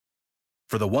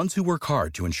For the ones who work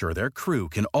hard to ensure their crew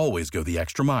can always go the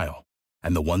extra mile,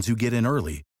 and the ones who get in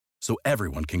early so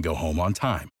everyone can go home on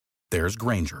time, there's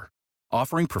Grainger,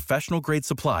 offering professional-grade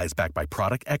supplies backed by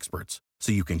product experts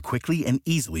so you can quickly and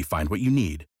easily find what you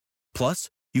need. Plus,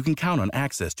 you can count on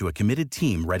access to a committed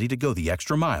team ready to go the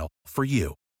extra mile for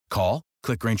you. Call,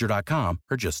 click Grainger.com,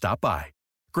 or just stop by.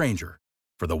 Grainger,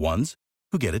 for the ones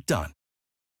who get it done.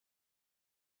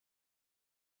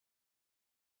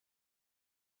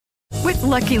 With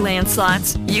Lucky Land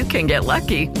Slots, you can get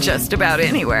lucky just about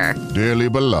anywhere. Dearly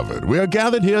beloved, we are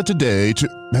gathered here today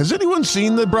to... Has anyone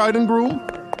seen the bride and groom?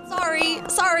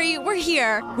 Sorry, we're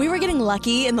here. We were getting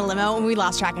lucky in the limo and we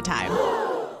lost track of time.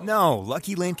 No,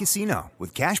 Lucky Land Casino,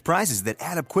 with cash prizes that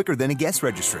add up quicker than a guest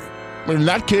registry. In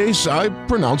that case, I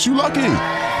pronounce you lucky.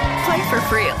 Play for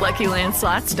free at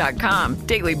LuckyLandSlots.com.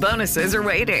 Daily bonuses are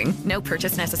waiting. No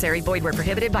purchase necessary. Void where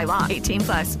prohibited by law.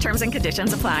 18+. Terms and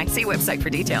conditions apply. See website for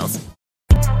details.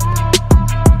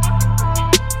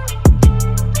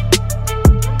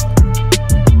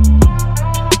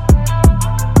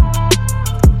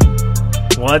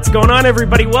 What's going on,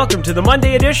 everybody? Welcome to the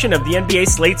Monday edition of the NBA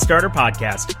Slate Starter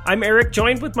Podcast. I'm Eric,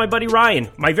 joined with my buddy Ryan,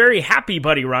 my very happy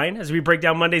buddy Ryan, as we break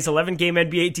down Monday's 11-game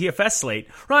NBA DFS slate.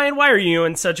 Ryan, why are you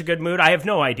in such a good mood? I have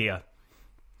no idea.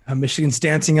 Michigan's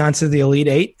dancing onto the Elite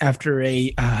Eight after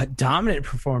a dominant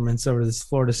performance over this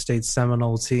Florida State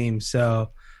Seminole team.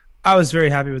 So I was very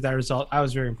happy with that result. I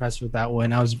was very impressed with that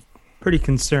win. I was pretty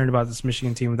concerned about this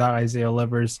Michigan team without Isaiah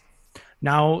Livers.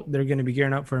 Now they're going to be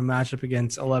gearing up for a matchup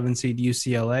against 11 seed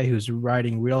UCLA, who's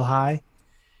riding real high.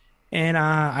 And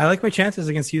I like my chances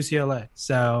against UCLA.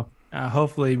 So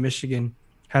hopefully Michigan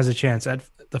has a chance at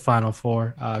the Final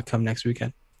Four come next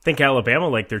weekend. I think Alabama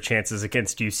liked their chances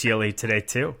against UCLA today,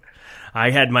 too.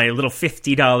 I had my little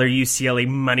 $50 UCLA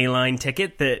money line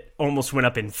ticket that almost went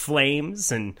up in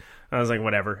flames, and I was like,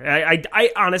 whatever. I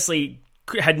honestly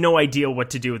had no idea what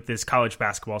to do with this college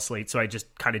basketball slate, so I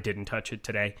just kind of didn't touch it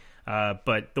today.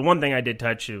 But the one thing I did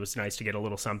touch, it was nice to get a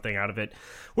little something out of it.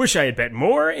 Wish I had bet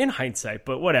more in hindsight,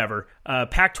 but whatever.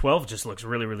 Pac-12 just looks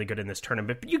really, really good in this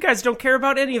tournament. But you guys don't care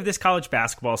about any of this college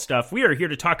basketball stuff. We are here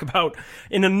to talk about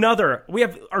we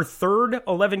have our third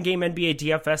 11-game NBA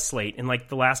DFS slate in like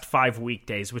the last 5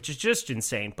 weekdays, which is just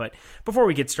insane. But before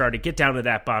we get started, get down to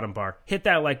that bottom bar. Hit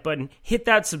that like button. Hit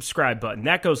that subscribe button.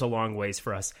 That goes a long ways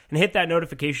for us. And hit that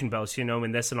notification bell so you know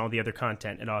when this and all the other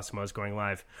content at Awesemo is going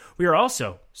live. We are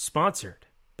also sponsored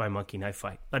by Monkey Knife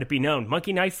Fight. Let it be known,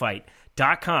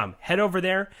 monkeyknifefight.com. Head over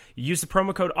there, use the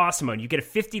promo code AWESEMO, and you get a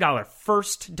 $50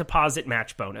 first deposit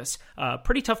match bonus.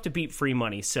 Pretty tough to beat free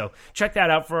money, so check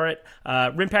that out for it.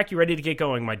 Rimpak, you ready to get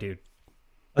going, my dude?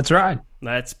 Let's ride.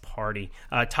 Let's party.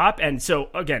 Top end. So,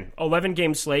 again,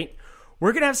 11-game slate.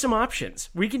 We're going to have some options.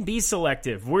 We can be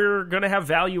selective. We're going to have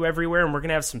value everywhere, and we're going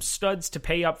to have some studs to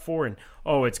pay up for, and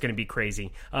it's going to be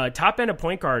crazy. Top end of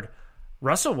point guard,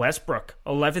 Russell Westbrook,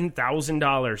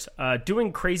 $11,000,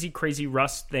 doing crazy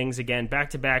Russ things again,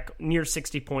 back-to-back near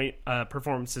 60-point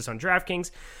performances on DraftKings,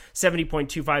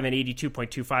 70.25 and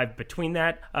 82.25 between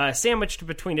that, sandwiched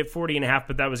between it 40.5,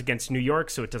 but that was against New York,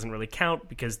 so it doesn't really count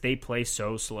because they play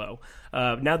so slow.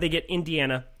 Now they get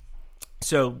Indiana,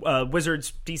 so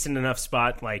Wizards, decent enough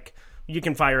spot, like you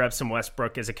can fire up some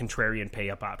Westbrook as a contrarian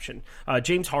pay-up option.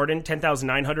 James Harden,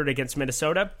 $10,900 against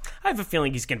Minnesota. I have a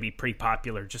feeling he's going to be pretty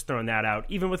popular, just throwing that out.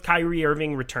 Even with Kyrie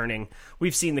Irving returning,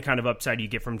 we've seen the kind of upside you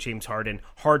get from James Harden.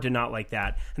 Hard to not like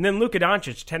that. And then Luka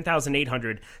Doncic,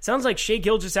 $10,800. Sounds like Shai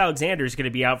Gilgeous-Alexander is going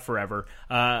to be out forever.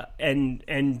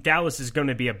 And Dallas is going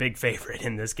to be a big favorite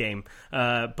in this game.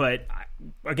 But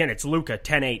again, it's Luka,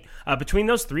 10-8. Between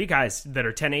those three guys that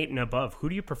are 10-8 and above, who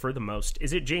do you prefer the most?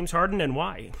 Is it James Harden, and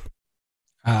why?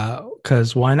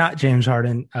 Because why not James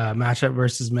Harden? Matchup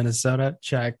versus Minnesota,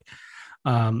 check.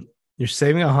 You're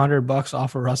saving $100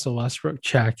 off of Russell Westbrook,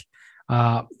 check.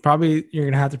 Probably you're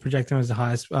gonna have to project him as the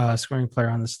highest scoring player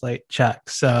on the slate, check.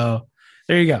 So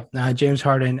there you go. Now James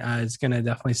Harden is gonna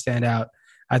definitely stand out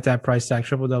at that price tag,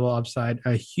 triple double upside,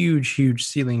 a huge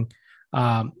ceiling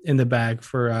in the bag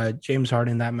for James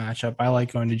Harden. That matchup, I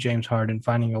like going to James Harden,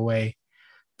 finding a way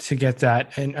to get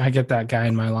that, and I get that guy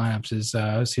in my lineups is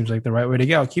seems like the right way to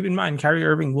go. Keep in mind, Kyrie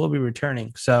Irving will be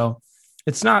returning, so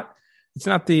it's not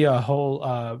the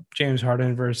whole James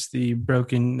Harden versus the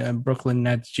broken Brooklyn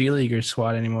Nets G Leaguers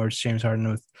squad anymore. It's James Harden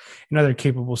with another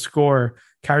capable scorer.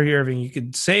 Kyrie Irving, you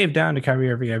could save down to Kyrie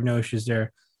Irving. I have no issues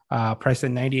there. Priced at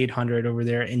 $9,800 over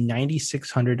there and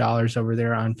 $9,600 over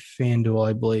there on FanDuel,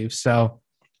 I believe. So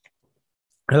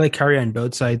I like Kyrie on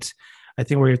both sides. I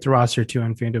think we're at the roster too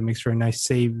on FanDuel makes for a nice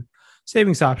save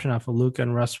savings option off of Luka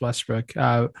and Russ Westbrook.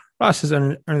 Russ has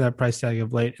earned that price tag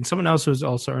of late, and someone else who's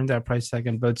also earned that price tag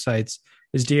on both sides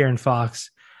is De'Aaron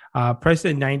Fox, priced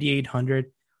at $9,800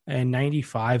 and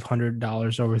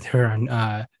 $9,500 over there on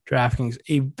DraftKings.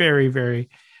 A very, very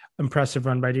impressive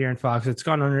run by De'Aaron Fox. It's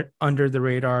gone under the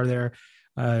radar there.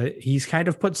 He's kind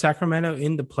of put Sacramento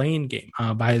in the playing game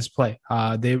by his play.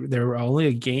 They're only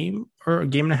a game or a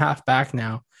game and a half back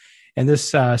now. And this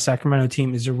Sacramento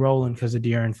team is rolling because of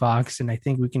De'Aaron Fox. And I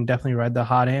think we can definitely ride the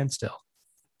hot hand still.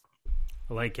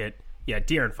 I like it. Yeah,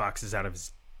 De'Aaron Fox is out of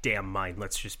his damn mind.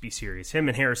 Let's just be serious. Him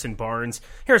and Harrison Barnes.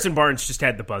 Harrison Barnes just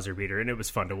had the buzzer beater, and it was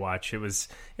fun to watch. It was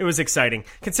exciting.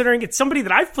 Considering it's somebody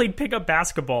that I've played pickup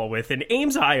basketball with in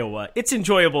Ames, Iowa, it's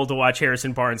enjoyable to watch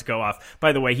Harrison Barnes go off.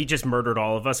 By the way, he just murdered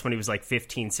all of us when he was like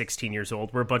 15, 16 years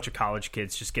old. We're a bunch of college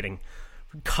kids just getting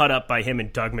cut up by him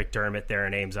and Doug McDermott there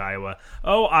in Ames, Iowa.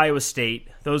 Oh, Iowa State.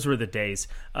 Those were the days.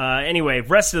 Anyway,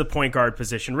 rest of the point guard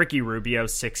position. Ricky Rubio,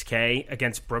 6K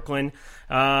against Brooklyn.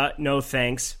 No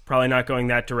thanks. Probably not going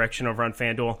that direction over on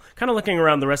FanDuel. Kind of looking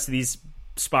around the rest of these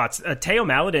spots. Teo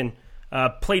Maledon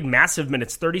played massive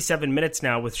minutes, 37 minutes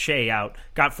now with Shea out.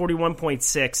 Got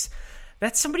 41.6.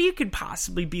 That's somebody you could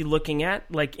possibly be looking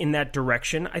at, like, in that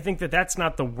direction. I think that's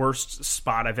not the worst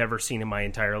spot I've ever seen in my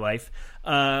entire life.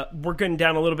 We're going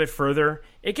down a little bit further.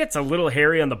 It gets a little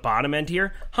hairy on the bottom end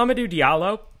here. Hamidou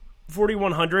Diallo,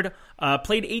 4,100,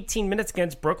 played 18 minutes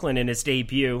against Brooklyn in his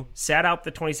debut. Sat out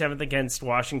the 27th against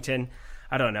Washington.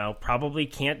 I don't know. Probably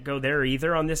can't go there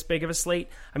either on this big of a slate.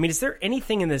 I mean, is there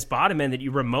anything in this bottom end that you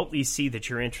remotely see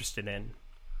that you're interested in?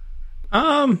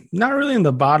 Not really in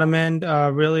the bottom end,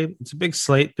 really. It's a big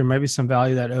slate. There might be some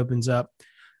value that opens up.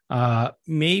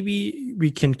 Maybe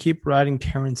we can keep riding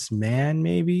Terrence Mann,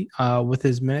 maybe, with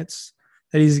his minutes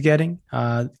that he's getting,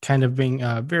 kind of being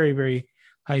very, very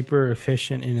hyper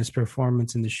efficient in his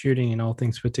performance in the shooting and all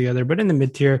things put together. But in the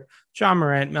mid tier, John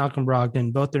Morant, Malcolm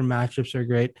Brogdon, both their matchups are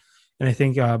great. And I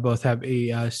think both have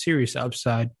a serious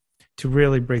upside to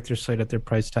really break their slate at their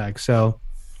price tag. So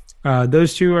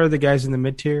those two are the guys in the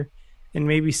mid tier. And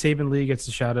maybe Saban Lee gets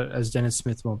a shout out as Dennis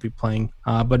Smith won't be playing.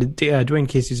 But Dwayne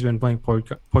Casey's been playing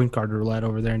point guard roulette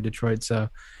over there in Detroit. So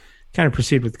kind of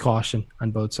proceed with caution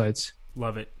on both sides.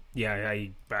 Love it. Yeah,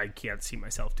 I can't see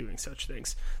myself doing such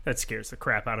things. That scares the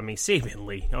crap out of me. Saban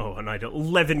Lee. Oh, an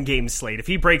 11-game slate. If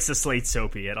he breaks the slate, so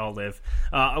be it. I'll live.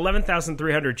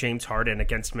 11,300 James Harden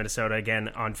against Minnesota again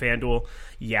on FanDuel.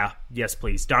 Yeah, yes,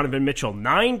 please. Donovan Mitchell,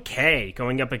 9K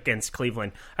going up against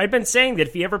Cleveland. I'd been saying that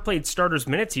if he ever played starters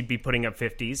minutes, he'd be putting up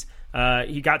 50s.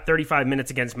 He got 35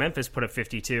 minutes against Memphis, put up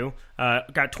 52.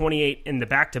 Got 28 in the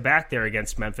back-to-back there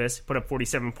against Memphis, put up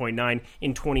 47.9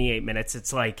 in 28 minutes.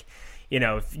 It's like, you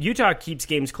know, if Utah keeps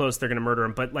games close, they're going to murder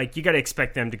them. But, like, you got to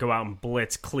expect them to go out and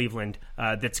blitz Cleveland.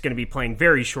 That's going to be playing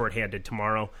very shorthanded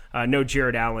tomorrow. No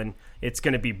Jared Allen. It's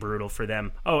going to be brutal for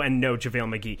them. Oh, and no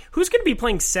JaVale McGee. Who's going to be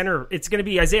playing center? It's going to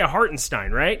be Isaiah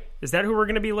Hartenstein, right? Is that who we're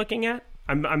going to be looking at?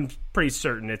 I'm pretty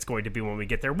certain it's going to be when we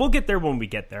get there. We'll get there when we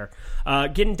get there.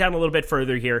 Getting down a little bit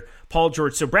further here, Paul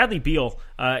George. So Bradley Beal,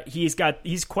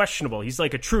 he's questionable. He's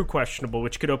like a true questionable,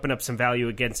 which could open up some value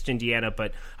against Indiana.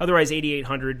 But otherwise,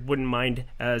 8,800 wouldn't mind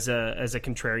as a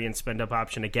contrarian spend up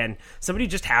option. Again, somebody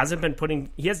just hasn't been putting.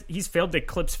 He's failed to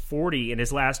eclipse 40 in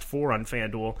his last 4 on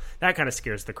FanDuel. That kind of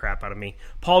scares the crap out of me.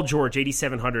 Paul George,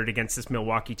 8,700 against this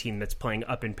Milwaukee team that's playing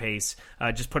up in pace.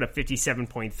 Just put up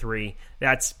 57.3.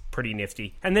 That's pretty nifty.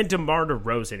 And then DeMar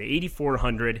DeRozan,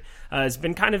 8,400, has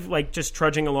been kind of like just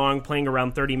trudging along, playing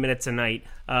around 30 minutes a night.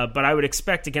 But I would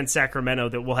expect against Sacramento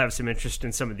that we'll have some interest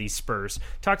in some of these Spurs.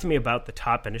 Talk to me about the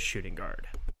top end of shooting guard.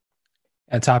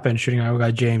 At top end shooting guard, we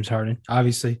got James Harden.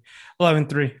 Obviously,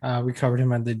 11-3. We covered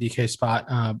him at the DK spot.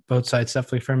 Both sides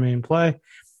definitely firmly in play.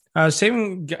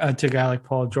 Saving to a guy like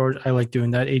Paul George, I like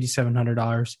doing that.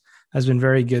 $8,700 has been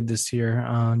very good this year.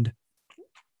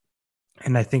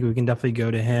 And I think we can definitely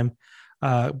go to him.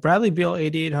 Bradley Beal,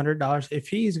 $8,800. If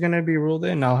he's going to be ruled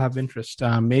in, I'll have interest.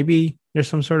 Maybe there's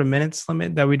some sort of minutes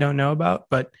limit that we don't know about,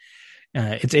 but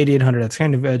it's $8,800. That's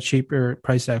kind of a cheaper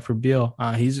price tag for Beal.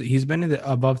 He's been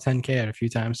above 10K at a few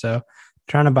times, so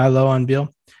trying to buy low on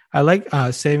Beal. I like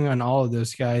saving on all of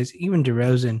those guys, even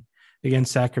DeRozan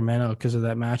against Sacramento because of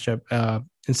that matchup.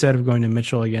 Instead of going to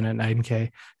Mitchell again at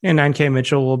 9K. And 9K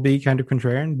Mitchell will be kind of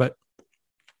contrarian, but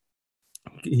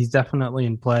he's definitely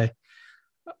in play.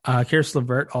 Karis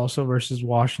LeVert also versus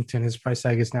Washington. His price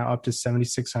tag is now up to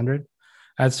 7,600.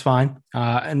 That's fine.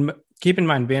 And keep in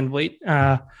mind, Van Vliet,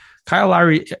 Kyle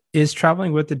Lowry is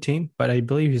traveling with the team, but I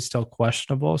believe he's still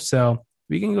questionable. So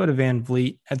we can go to Van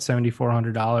Vliet at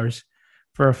 $7,400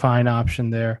 for a fine option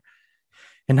there.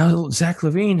 And now Zach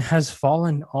Levine has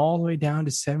fallen all the way down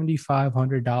to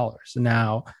 $7,500.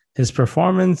 Now, his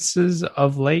performances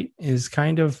of late is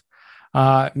kind of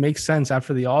makes sense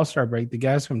after the All-Star break. The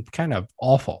guy's been kind of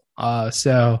awful.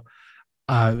 So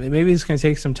maybe it's going to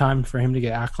take some time for him to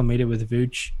get acclimated with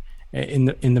Vooch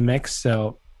in the mix.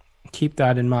 So keep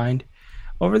that in mind.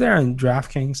 Over there in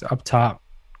DraftKings up top,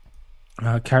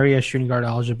 Kyrie has shooting guard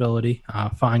eligibility.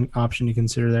 Fine option to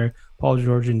consider there. Paul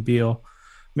George and Beal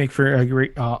make for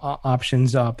great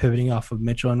options pivoting off of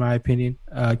Mitchell, in my opinion.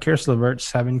 Karis LeVert,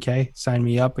 $7K. Sign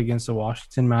me up against the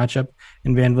Washington matchup.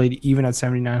 And Van Vliet, even at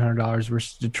 $7,900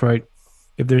 versus Detroit.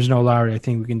 If there's no Lowry, I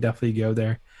think we can definitely go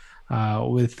there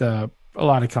with a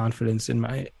lot of confidence, in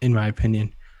my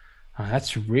opinion.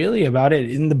 That's really about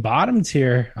it. In the bottom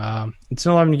tier, it's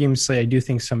an 11-game slate. I do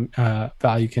think some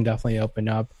value can definitely open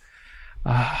up.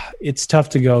 It's tough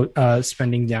to go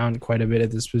spending down quite a bit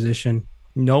at this position.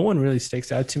 No one really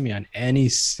sticks out to me on any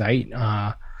site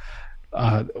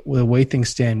with the way things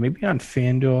stand. Maybe on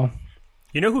FanDuel.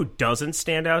 You know who doesn't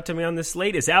stand out to me on this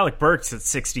slate is Alec Burks at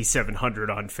 6,700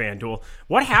 on FanDuel.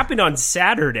 What happened on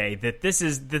Saturday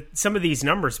that some of these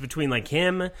numbers between like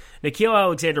him, Nickeil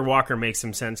Alexander-Walker makes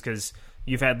some sense because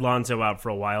you've had Lonzo out for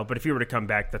a while, but if he were to come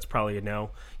back, that's probably a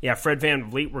no. Yeah, Fred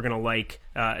VanVleet we're going to like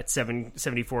at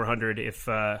 7,400 if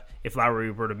Lowry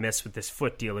were to miss with this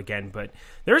foot deal again. But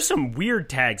there are some weird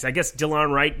tags. I guess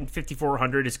Delon Wright in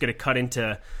 5,400 is going to cut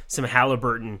into some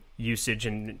Halliburton usage,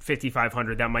 and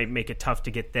 5,500, that might make it tough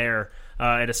to get there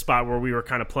at a spot where we were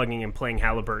kind of plugging and playing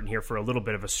Halliburton here for a little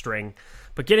bit of a string.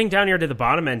 But getting down here to the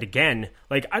bottom end again,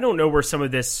 like I don't know where some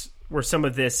of this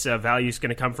value is going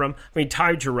to come from. I mean,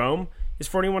 Ty Jerome is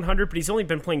 4,100, but he's only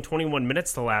been playing 21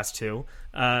 minutes the last two.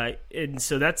 And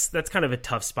so that's kind of a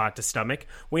tough spot to stomach.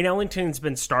 Wayne Ellington's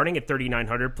been starting at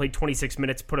 3,900, played 26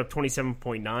 minutes, put up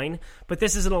 27.9. But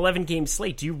this is an 11-game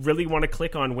slate. Do you really want to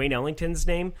click on Wayne Ellington's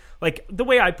name? Like, the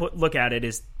way I look at it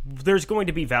is there's going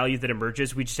to be value that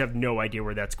emerges. We just have no idea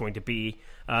where that's going to be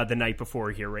the night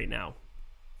before here right now.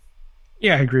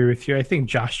 Yeah, I agree with you. I think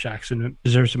Josh Jackson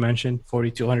deserves to mention,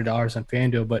 $4,200 on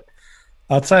FanDuel. But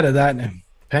outside of that,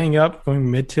 paying up,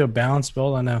 going mid to a balanced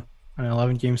build on an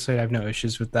 11-game slate, I have no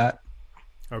issues with that.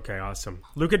 Okay, awesome.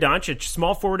 Luka Doncic,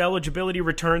 small forward eligibility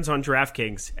returns on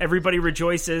DraftKings. Everybody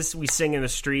rejoices. We sing in the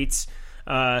streets.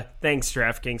 Thanks,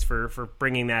 DraftKings, for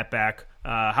bringing that back.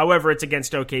 However, it's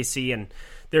against OKC, and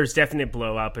there's definite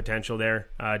blowout potential there,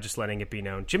 just letting it be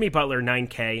known. Jimmy Butler,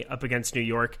 9K, up against New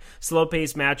York.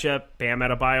 Slow-paced matchup, Bam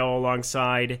Adebayo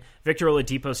alongside. Victor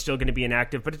Oladipo still going to be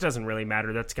inactive, but it doesn't really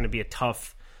matter. That's going to be a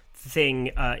tough thing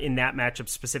in that matchup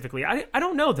specifically. I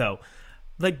don't know, though.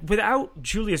 Like, without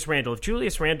Julius Randle, if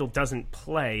Julius Randle doesn't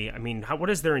play, I mean, what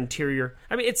is their interior?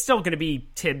 I mean, it's still going to be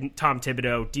Tom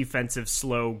Thibodeau, defensive,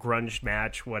 slow, grunge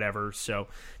match, whatever. So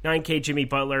 9K Jimmy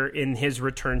Butler in his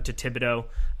return to Thibodeau.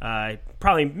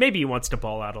 Maybe he wants to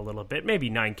ball out a little bit.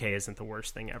 Maybe 9K isn't the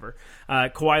worst thing ever.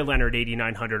 Kawhi Leonard,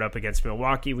 8,900 up against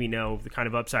Milwaukee. We know the kind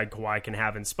of upside Kawhi can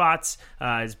have in spots.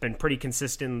 Has been pretty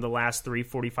consistent in the last 3,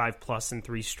 45 plus and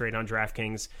 3 straight on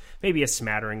DraftKings. Maybe a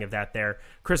smattering of that there.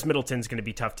 Chris Middleton's going to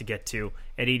be tough to get to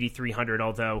at 8,300,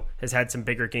 although has had some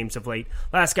bigger games of late.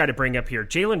 Last guy to bring up here,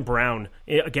 Jaylen Brown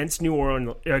against New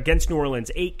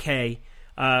Orleans, 8K.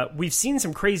 We've seen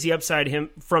some crazy upside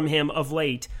from him of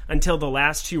late until the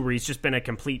last two where he's just been a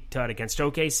complete dud against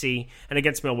OKC and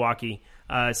against Milwaukee.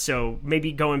 So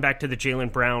maybe going back to the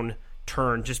Jaylen Brown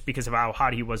turn just because of how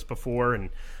hot he was before.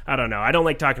 And I don't know. I don't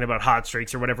like talking about hot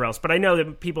streaks or whatever else, but I know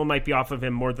that people might be off of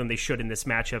him more than they should in this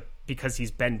matchup because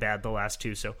he's been bad the last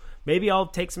two. So maybe I'll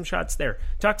take some shots there.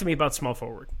 Talk to me about small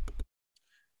forward.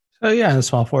 So yeah, the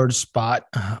small forward spot,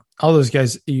 all those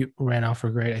guys you ran off were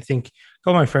great. I think a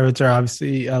couple of my favorites are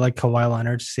obviously like Kawhi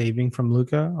Leonard saving from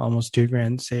Luka, almost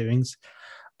 $2,000 savings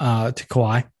to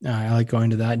Kawhi. I like going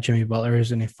to that. Jimmy Butler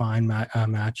is in a fine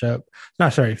matchup.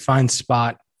 Fine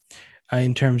spot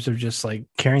in terms of just like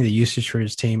carrying the usage for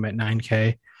his team at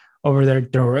 9K. Over there,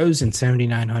 DeRozan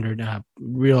 7,900,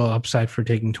 real upside for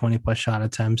taking 20 plus shot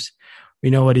attempts. We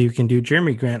know what he can do.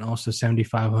 Jeremy Grant also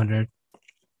 7,500.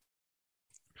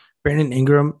 Brandon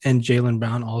Ingram and Jaylen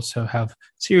Brown also have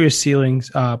serious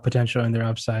ceilings potential in their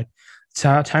upside.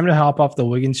 Time to hop off the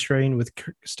Wiggins train with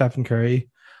Stephen Curry.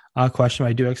 Question: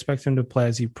 I do expect him to play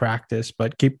as he practiced,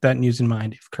 but keep that news in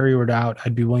mind. If Curry were out,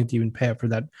 I'd be willing to even pay up for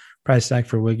that price tag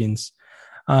for Wiggins.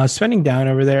 Spending down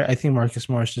over there, I think Marcus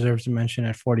Morris deserves to mention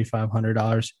at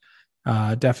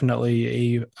 $4,500.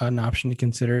 Definitely an option to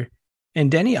consider. And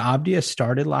Denny Abdia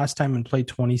started last time and played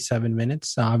 27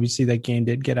 minutes. Obviously, that game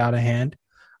did get out of hand.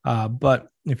 But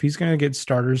if he's going to get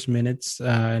starters minutes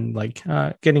and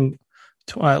getting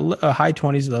high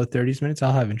 20s, low 30s minutes,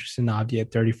 I'll have interest in Navdi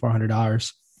at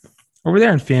 $3,400. Over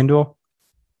there in FanDuel,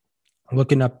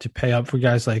 looking up to pay up for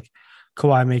guys like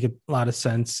Kawhi make a lot of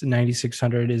sense.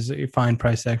 9,600 is a fine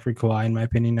price tag for Kawhi, in my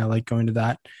opinion. I like going to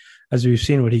that, as we've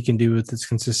seen what he can do with his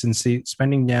consistency.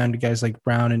 Spending down to guys like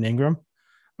Brown and Ingram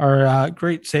are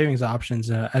great savings options.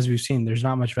 As we've seen, there's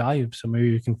not much value, so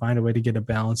maybe we can find a way to get a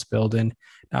balanced build in.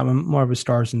 More of a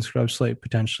stars and scrub slate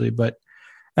potentially, but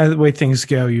the way things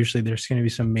go, usually there's going to be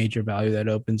some major value that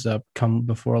opens up come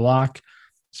before lock.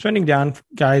 Spending down,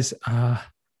 guys, if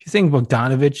you think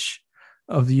Bogdanovich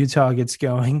of the Utah gets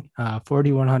going,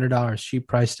 $4,100 cheap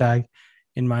price tag,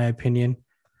 in my opinion.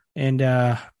 And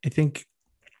I think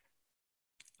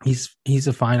he's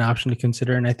a fine option to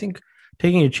consider. And I think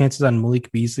taking your chances on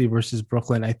Malik Beasley versus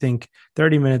Brooklyn, I think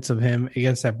 30 minutes of him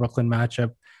against that Brooklyn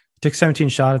matchup, took 17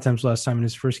 shot attempts last time in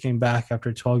his first game back after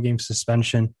a 12-game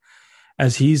suspension.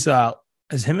 As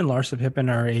him and Lars have Pippen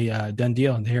are a done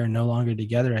deal and they are no longer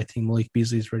together, I think Malik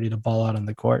Beasley is ready to ball out on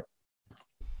the court.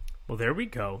 Well, there we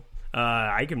go.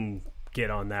 I can get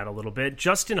on that a little bit.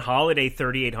 Justin Holiday,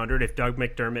 3,800 if Doug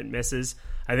McDermott misses.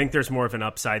 I think there's more of an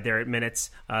upside there at minutes.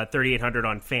 3,800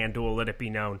 on FanDuel, let it be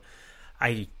known.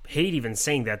 I hate even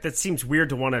saying that. That seems weird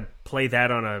to want to play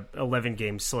that on a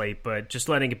 11-game slate, but just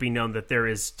letting it be known that there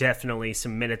is definitely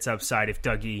some minutes upside if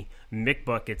Dougie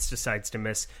McBuckets decides to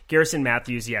miss. Garrison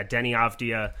Matthews, Denny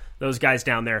Avdia, those guys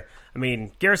down there. I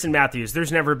mean, Garrison Matthews,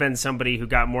 there's never been somebody who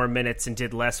got more minutes and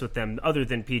did less with them other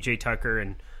than PJ Tucker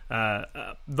and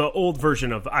the old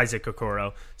version of Isaac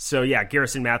Okoro. So,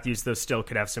 Garrison Matthews, though, still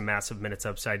could have some massive minutes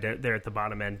upside there at the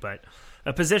bottom end, but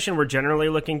a position we're generally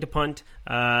looking to punt.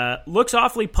 Looks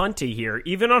awfully punty here.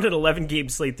 Even on an 11-game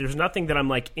slate, there's nothing that I'm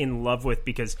like in love with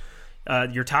because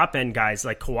your top end guys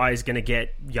like Kawhi is going to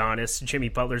get Giannis, Jimmy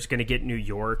Butler's going to get New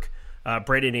York,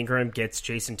 Brandon Ingram gets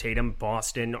Jason Tatum,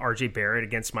 Boston, RJ Barrett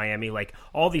against Miami, like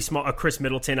all these small, Chris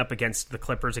Middleton up against the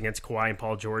Clippers against Kawhi and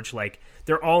Paul George, like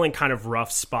they're all in kind of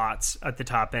rough spots at the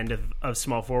top end of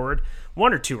small forward.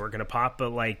 One or two are going to pop, but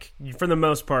like for the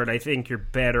most part, I think you're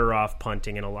better off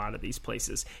punting in a lot of these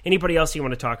places. Anybody else you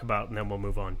want to talk about, and then we'll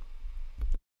move on?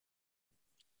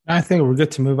 I think we're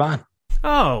good to move on.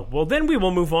 Oh, well, then we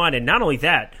will move on. And not only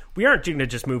that, we aren't going to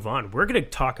just move on. We're going to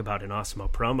talk about an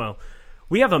Awesemo promo.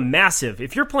 We have a massive,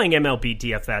 if you're playing MLB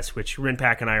DFS, which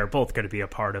Rinpack and I are both going to be a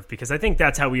part of, because I think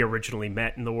that's how we originally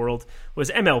met in the world, was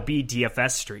MLB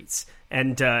DFS streets.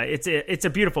 And it's a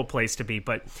beautiful place to be.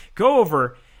 But go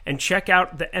over and check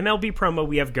out the MLB promo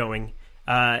we have going.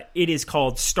 It is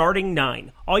called Starting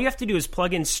 9. All you have to do is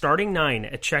plug in Starting 9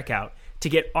 at checkout to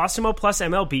get Awesemo Plus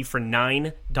MLB for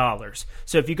 $9.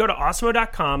 So if you go to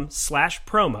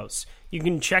awesemo.com/promos, you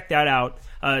can check that out,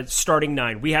 Starting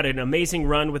 9. We had an amazing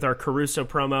run with our Caruso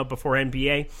promo before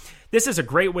NBA. This is a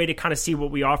great way to kind of see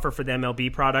what we offer for the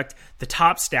MLB product. The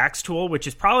Top Stacks tool, which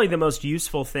is probably the most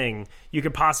useful thing you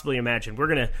could possibly imagine. We're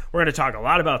gonna talk a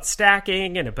lot about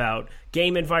stacking and about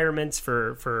game environments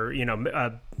for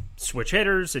switch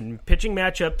hitters and pitching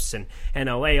matchups and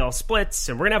NLAL splits,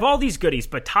 and we're gonna have all these goodies.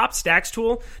 But Top Stacks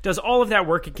tool does all of that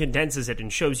work and condenses it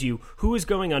and shows you who is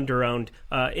going underowned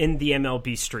in the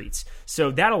MLB streets.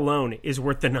 So that alone is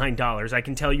worth the $9. I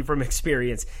can tell you from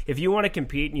experience, if you want to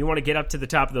compete and you want to get up to the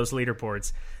top of those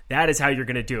leaderboards, that is how you're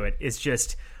going to do it. It's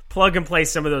just plug and play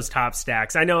some of those top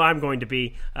stacks. I know I'm going to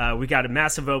be. We got a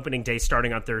massive opening day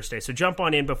starting on Thursday, so jump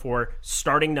on in before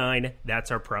Starting 9.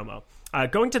 That's our promo.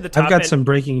 Going to the top I've got end, some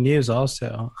breaking news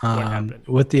also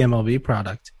with the MLB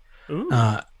product.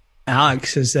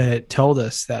 Alex has told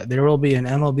us that there will be an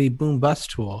MLB boom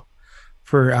bust tool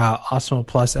for Awesemo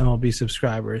Plus MLB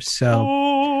subscribers.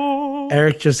 So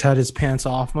Eric just had his pants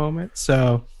off moment.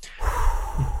 So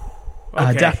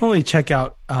definitely check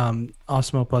out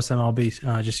Awesemo Plus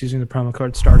MLB just using the promo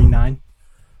code Starting 9.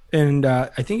 And I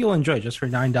think you'll enjoy it just for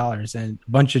 $9 and a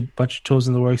bunch of tools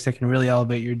in the works that can really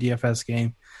elevate your DFS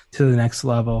game to the next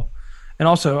level. And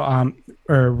also,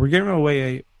 we're giving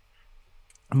away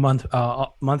a month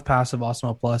pass of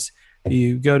Awesemo Plus. If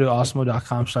you go to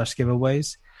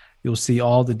awesemo.com/giveaways, you'll see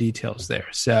all the details there.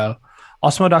 So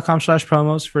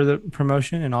awesemo.com/promos for the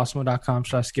promotion and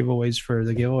awesemo.com/giveaways for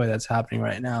the giveaway that's happening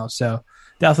right now. So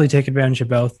definitely take advantage of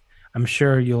both. I'm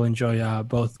sure you'll enjoy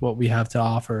both what we have to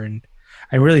offer. And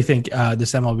I really think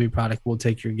this MLB product will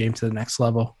take your game to the next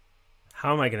level.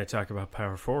 How am I going to talk about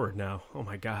power forward now? Oh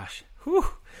my gosh. Whew.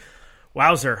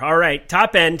 Wowzer. All right.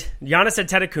 Top end, Giannis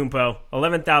Antetokounmpo,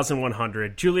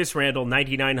 11,100. Julius Randle,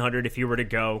 9,900 if you were to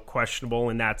go.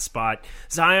 Questionable in that spot.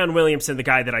 Zion Williamson, the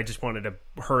guy that I just wanted to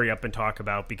hurry up and talk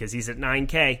about because he's at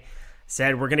 9K.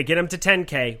 said we're going to get him to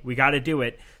 10K. We got to do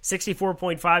it.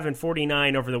 64.5 and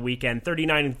 49 over the weekend,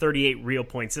 39 and 38 real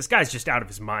points. This guy's just out of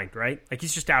his mind, right? Like,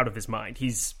 he's just out of his mind.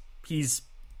 He's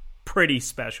pretty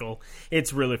special.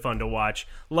 It's really fun to watch.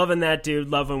 Loving that dude.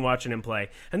 Loving watching him play.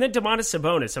 And then Domantas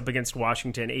Sabonis up against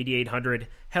Washington, 8,800.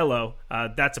 Hello.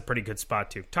 That's a pretty good spot,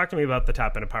 too. Talk to me about the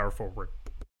top end of power forward.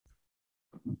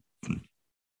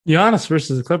 Giannis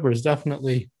versus the Clippers,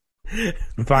 definitely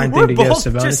a fine thing to give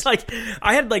Sabonis. Just like,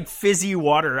 I had like fizzy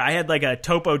water. I had like a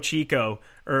Topo Chico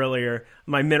earlier,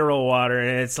 my mineral water,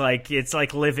 and it's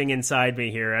like living inside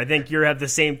me here. I think you have the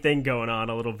same thing going on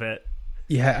a little bit.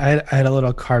 Yeah, I had a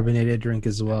little carbonated drink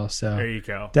as well, so there you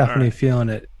go. Definitely feeling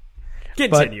it.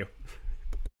 Continue.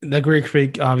 But the Greek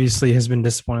Freak obviously has been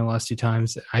disappointing the last 2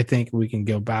 times. I think we can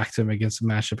go back to him against a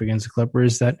matchup against the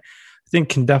Clippers that I think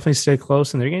can definitely stay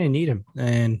close, and they're going to need him.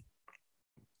 And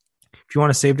if you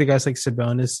want to save the guys like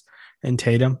Sabonis and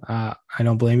Tatum, I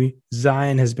don't blame you.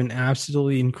 Zion has been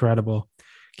absolutely incredible.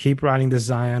 Keep riding the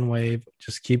Zion wave.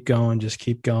 Just keep going. Just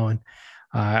keep going.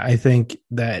 I think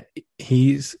that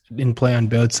he's in play on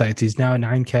both sides. He's now at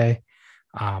 9K.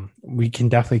 We can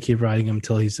definitely keep riding him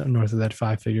until he's north of that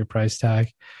 5-figure price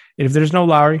tag. And if there's no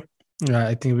Lowry,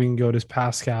 I think we can go to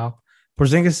Pascal.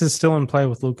 Porzingis is still in play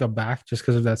with Luka back just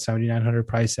because of that 7,900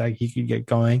 price tag. He could get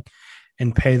going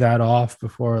and pay that off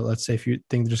before, let's say, if you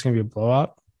think there's going to be a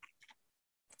blowout.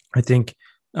 I think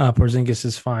Porzingis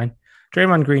is fine.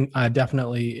 Draymond Green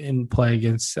definitely in play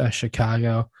against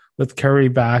Chicago. With Curry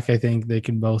back, I think they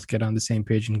can both get on the same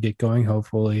page and get going,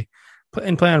 hopefully.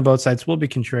 And play on both sides will be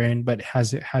contrarian, but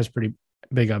has pretty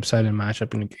big upside in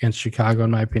matchup against Chicago,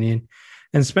 in my opinion.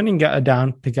 And spending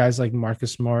down to guys like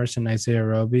Marcus Morris and Isaiah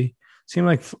Roby seem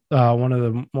like one of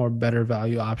the more better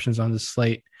value options on the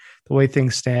slate. The way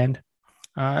things stand,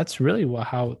 that's really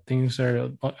how things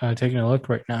are taking a look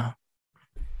right now.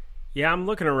 Yeah, I'm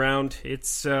looking around.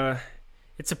 It's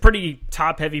a pretty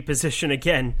top-heavy position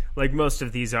again, like most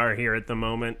of these are here at the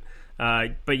moment.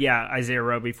 But yeah, Isaiah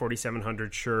Roby,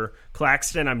 4,700, sure.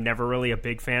 Claxton, I'm never really a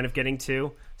big fan of getting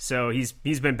to, so he's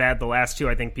been bad the last 2.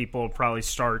 I think people will probably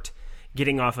start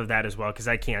getting off of that as well because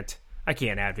I can't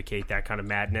advocate that kind of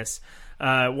madness.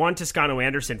 Juan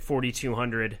Toscano-Anderson,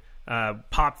 4,200,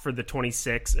 pop for the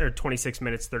 26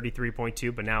 minutes,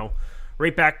 33.2, but now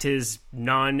right back to his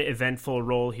non-eventful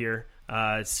role here.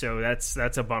 So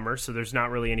that's a bummer. So there's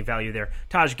not really any value there.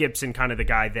 Taj Gibson, kind of the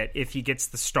guy that if he gets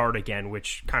the start again,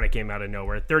 which kind of came out of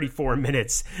nowhere, 34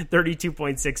 minutes,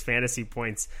 32.6 fantasy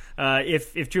points.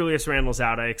 If Julius Randle's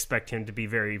out, I expect him to be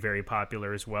very, very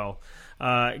popular as well.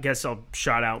 I guess I'll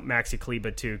shout out Maxi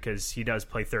Kleba too, because he does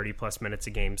play 30 plus minutes a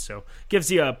game. So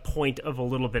gives you a point of a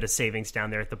little bit of savings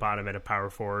down there at the bottom end of power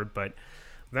forward, but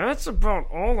that's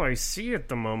about all I see at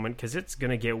the moment because it's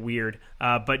gonna get weird.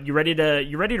 But you ready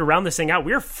to round this thing out?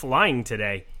 We're flying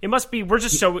today. It must be we're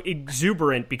just so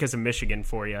exuberant because of Michigan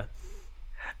for you.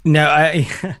 No, I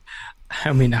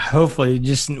mean, hopefully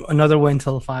just another win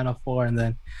till the Final Four, and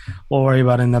then we'll worry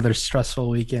about another stressful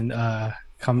weekend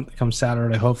come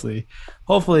Saturday. Hopefully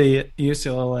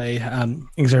UCLA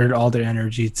exerted all their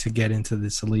energy to get into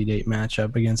this Elite Eight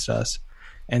matchup against us.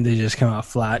 And they just come out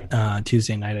flat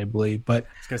Tuesday night, I believe. But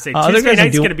I was going to say, Tuesday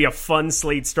night's going to be a fun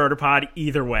Slate starter pod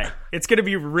either way. It's going to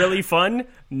be really fun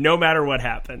no matter what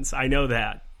happens. I know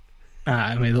that.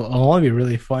 I mean, it'll only be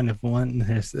really fun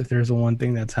if there's one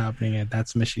thing that's happening, and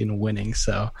that's Michigan winning.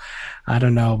 So I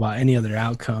don't know about any other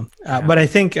outcome. But I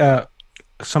think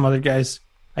some other guys,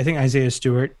 I think Isaiah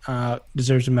Stewart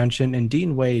deserves a mention. And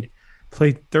Dean Wade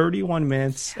played 31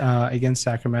 minutes against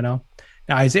Sacramento.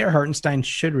 Now, Isaiah Hartenstein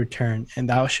should return, and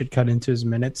that should cut into his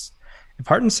minutes. If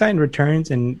Hartenstein returns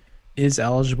and is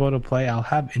eligible to play, I'll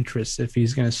have interest if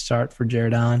he's going to start for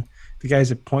Jared Allen. The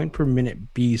guy's a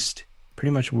point-per-minute beast,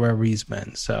 pretty much wherever he's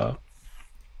been. So,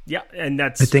 yeah, and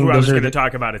that's who I was going to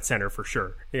talk about at center for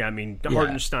sure. Yeah, I mean,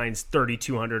 Hartenstein's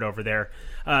 3,200 over there.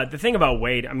 The thing about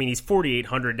Wade, I mean, he's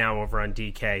 4,800 now over on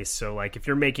DK. So, like, if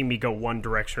you're making me go one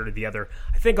direction or the other,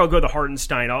 I think I'll go the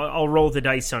Hartenstein. I'll roll the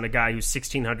dice on a guy who's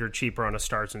 1,600 cheaper on a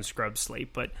Stars and Scrubs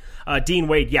slate. But Dean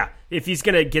Wade, yeah, if he's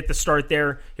going to get the start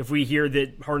there, if we hear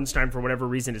that Hartenstein for whatever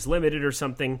reason is limited or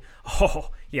something,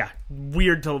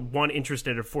 weird to want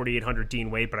interested at 4,800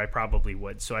 Dean Wade, but I probably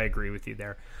would. So I agree with you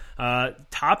there.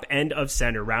 Top end of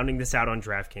center, rounding this out on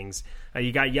DraftKings.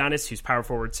 You got Giannis, who's power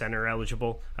forward center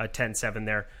eligible, 10-7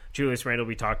 there. Julius Randle,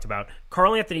 we talked about.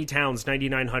 Karl Anthony Towns,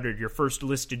 9,900, your first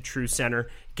listed true center.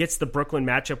 Gets the Brooklyn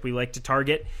matchup we like to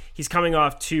target. He's coming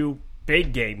off 2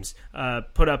 big games.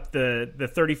 Put up the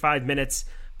 35 minutes,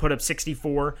 put up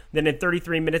 64. Then in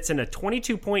 33 minutes in a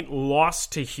 22-point loss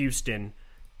to Houston.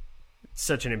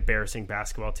 such an embarrassing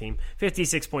basketball team.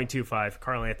 56.25,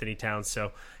 Karl Anthony Towns.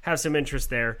 So have some interest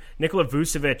there. Nikola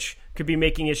Vucevic could be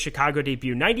making his Chicago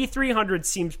debut. 9,300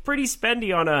 seems pretty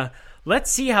spendy on a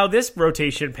let's see how this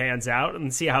rotation pans out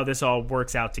and see how this all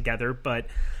works out together. But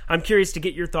I'm curious to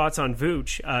get your thoughts on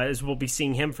Vooch, as we'll be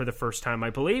seeing him for the first time, I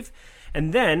believe.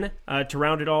 And then to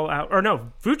round it all out, or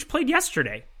no, Vooch played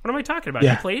yesterday. What am I talking about?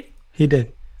 Yeah, he played? He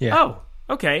did. Yeah. Oh,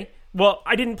 okay. Well,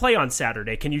 I didn't play on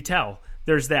Saturday. Can you tell?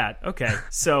 There's that. Okay.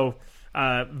 So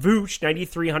Vooch,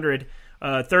 9,300,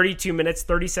 32 minutes,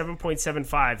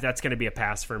 37.75. That's going to be a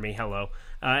pass for me. Hello.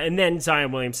 And then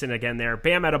Zion Williamson again there.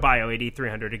 Bam Adebayo,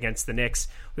 8,300 against the Knicks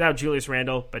without Julius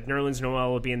Randle, but Nerlens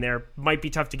Noel will be in there. Might be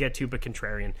tough to get to, but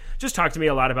contrarian. Just talked to me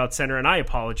a lot about center, and I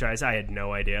apologize. I had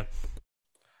no idea.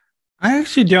 I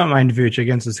actually don't mind Vooch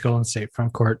against this Golden State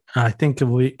front court. I think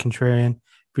elite contrarian,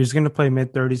 if he's going to play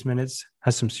mid-30s minutes,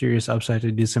 has some serious upside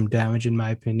to do some damage, in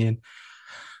my opinion.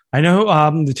 I know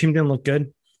the team didn't look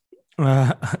good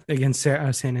against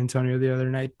San Antonio the other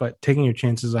night, but taking your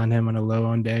chances on him on a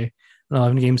low-owned day, an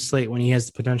 11-game slate when he has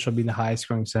the potential to be the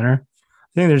highest-scoring center,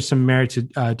 I think there's some merit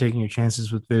to taking your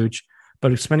chances with Vooch.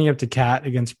 But spending up to Cat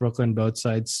against Brooklyn, both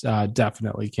sides,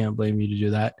 definitely can't blame you to do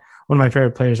that. One of my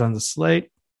favorite players on the slate.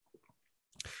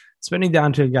 Spending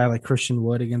down to a guy like Christian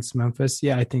Wood against Memphis,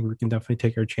 yeah, I think we can definitely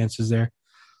take our chances there.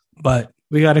 But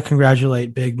we got to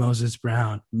congratulate Big Moses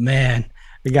Brown. Man,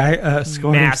 the guy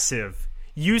scored massive.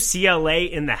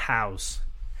 UCLA in the house.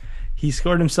 He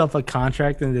scored himself a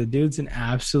contract, and the dude's an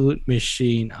absolute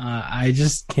machine. I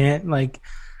just can't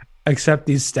accept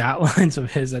these stat lines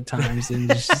of his at times,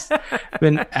 and it's just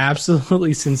been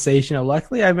absolutely sensational.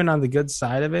 Luckily, I've been on the good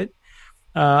side of it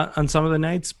on some of the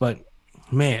nights, but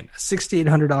man, a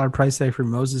 $6,800 price tag for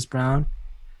Moses Brown.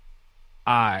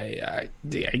 I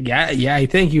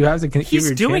think you have to keep he's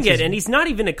your doing chances. it, and he's not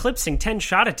even eclipsing 10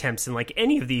 shot attempts in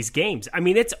any of these games. I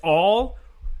mean, it's all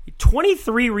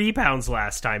 23 rebounds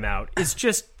last time out. It's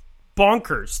just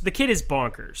bonkers. The kid is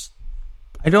bonkers.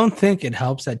 I don't think it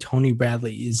helps that Tony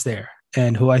Bradley is there,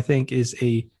 and who I think is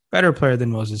a better player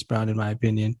than Moses Brown, in my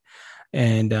opinion.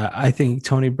 And I think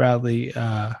Tony Bradley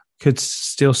could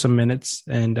steal some minutes,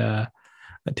 and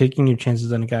taking your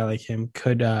chances on a guy like him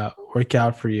could work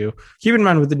out for you. Keep in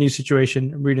mind with the new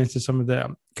situation, read into some of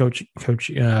the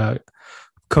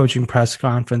coaching press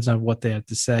conference on what they have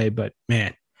to say. But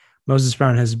man, Moses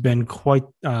Brown has been quite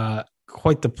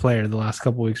the player the last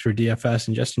couple of weeks for DFS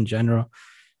and just in general.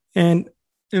 And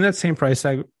in that same price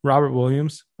tag, Robert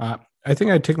Williams, I think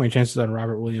I'd take my chances on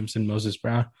Robert Williams and Moses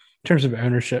Brown in terms of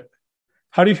ownership.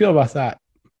 How do you feel about that?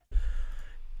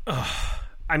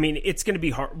 I mean, it's going to be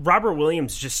hard. Robert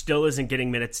Williams just still isn't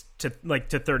getting minutes to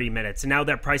 30 minutes, and now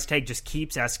that price tag just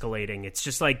keeps escalating. It's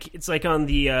just it's like on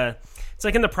the it's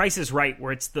like in The Price is Right,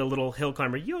 where it's the little hill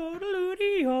climber.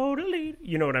 Yodelity, yodelity.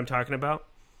 You know what I'm talking about?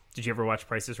 Did you ever watch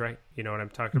Price is Right? You know what I'm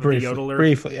talking about? The yodeler.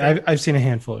 Briefly, I've seen a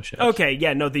handful of shows. Okay,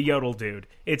 yeah, no, the yodel dude.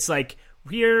 It's like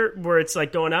here where it's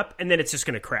going up, and then it's just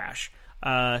going to crash.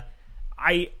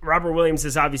 Robert Williams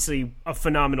is obviously a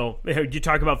phenomenal. You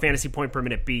talk about fantasy point per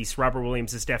minute beast. Robert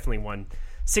Williams is definitely one.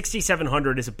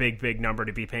 6,700 is a big number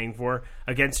to be paying for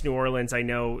against New Orleans. I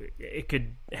know it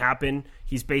could happen.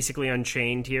 He's basically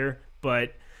unchained here,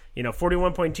 but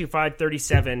 41.25,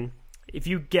 37. If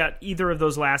you get either of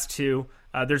those last two,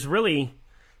 there's really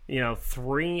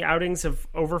 3 outings of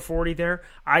over 40 there.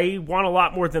 I want a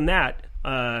lot more than that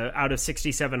out of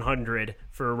 6,700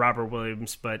 for Robert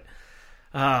Williams, but.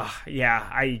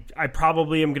 I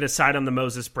probably am going to side on the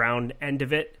Moses Brown end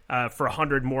of it for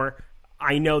 100 more.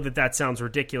 I know that sounds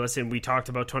ridiculous, and we talked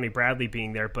about Tony Bradley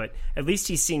being there, but at least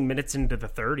he's seeing minutes into the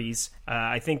 30s.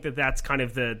 I think that's kind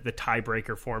of the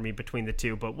tiebreaker for me between the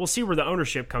two, but we'll see where the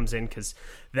ownership comes in because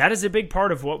that is a big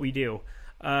part of what we do.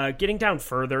 Getting down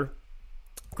further,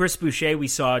 Chris Boucher we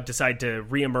saw decide to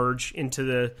reemerge into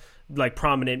the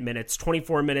prominent minutes.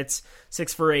 24 minutes,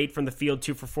 6 for 8 from the field,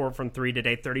 2 for 4 from 3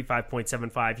 today,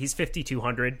 35.75. He's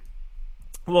 5,200.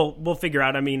 We'll figure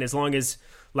out. I mean, as long as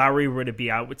Lowry were to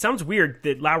be out, it sounds weird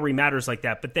that Lowry matters like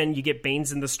that, but then you get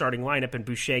Baines in the starting lineup and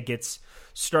Boucher gets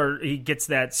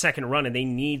that second run, and they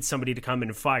need somebody to come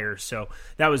and fire. So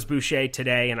that was Boucher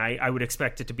today, and I would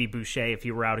expect it to be Boucher if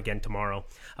he were out again tomorrow.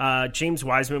 James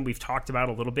Wiseman, we've talked about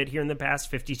a little bit here in the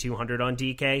past, 5,200 on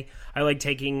DK. I like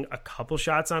taking a couple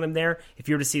shots on him there. If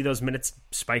you were to see those minutes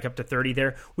spike up to 30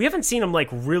 there, we haven't seen him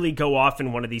really go off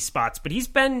in one of these spots, but he's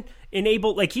been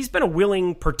he's been a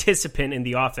willing participant in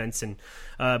the offense, and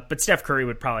but Steph Curry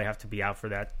would probably have to be out for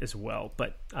that as well.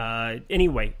 But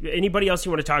anyway, anybody else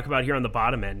you want to talk about here on the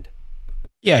bottom end?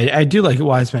 Yeah, I do like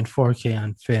Wiseman 4K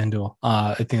on FanDuel.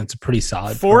 I think it's a pretty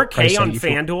solid 4K on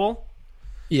FanDuel.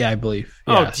 Yeah, I believe.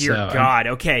 Oh, Yeah, dear God.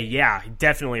 Okay, yeah,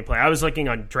 definitely play. I was looking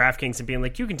on DraftKings and being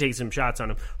like, you can take some shots on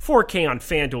him. 4K on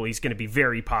FanDuel, he's going to be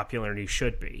very popular, and he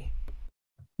should be.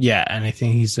 Yeah, and I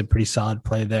think he's a pretty solid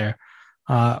play there.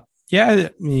 I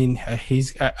mean, I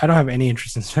don't have any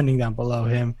interest in spending down below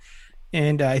him.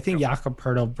 And I think Jakob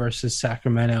Poeltl versus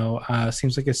Sacramento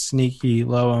seems like a sneaky,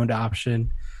 low-owned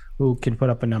option who can put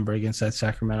up a number against that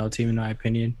Sacramento team, in my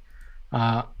opinion.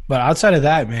 But outside of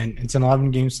that, man, it's an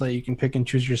 11-game slate. You can pick and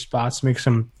choose your spots, make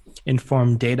some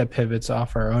informed data pivots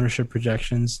off our ownership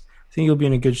projections. I think you'll be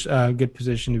in a good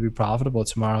position to be profitable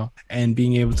tomorrow and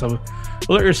being able to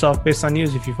alert yourself based on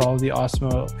news if you follow the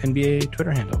Osmo NBA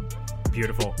Twitter handle.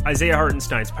 Beautiful. Isaiah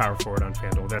Hartenstein's power forward on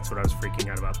FanDuel. That's what I was freaking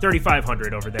out about.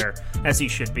 3,500 over there, as he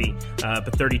should be.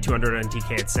 But 3,200 on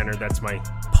DK at center. That's my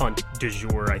punt du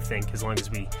jour, I think, as long as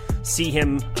we see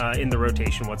him in the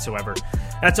rotation whatsoever.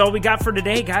 That's all we got for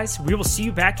today, guys. We will see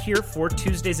you back here for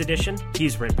Tuesday's edition.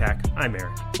 He's Rinpack. I'm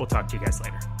Eric. We'll talk to you guys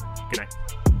later. Good night.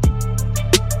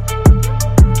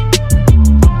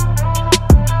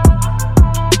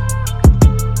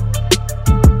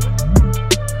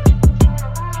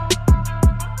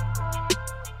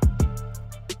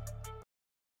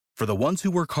 For the ones who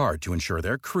work hard to ensure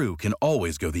their crew can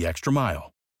always go the extra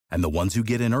mile, and the ones who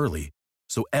get in early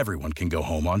so everyone can go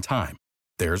home on time,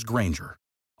 there's Grainger,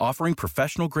 offering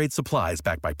professional-grade supplies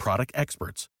backed by product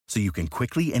experts so you can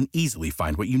quickly and easily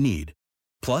find what you need.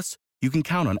 Plus, you can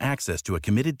count on access to a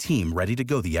committed team ready to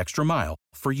go the extra mile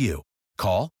for you.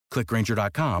 Call, click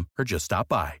Grainger.com, or just stop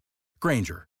by.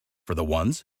 Grainger, for the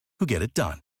ones who get it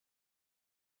done.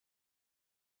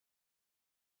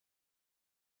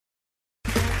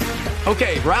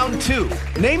 Okay, round two.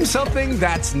 Name something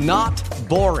that's not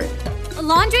boring. A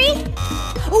laundry?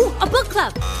 Ooh, a book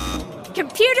club.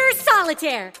 Computer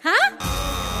solitaire, huh?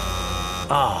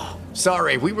 Ah, oh,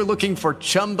 sorry, we were looking for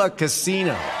Chumba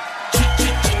Casino.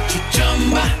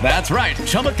 That's right,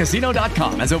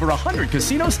 ChumbaCasino.com has over 100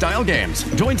 casino-style games.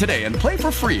 Join today and play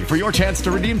for free for your chance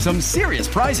to redeem some serious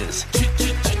prizes.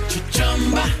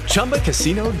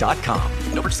 ChumbaCasino.com.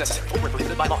 No purchase necessary. Void where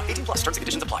prohibited by law. 18+ terms and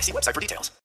conditions apply. See website for details.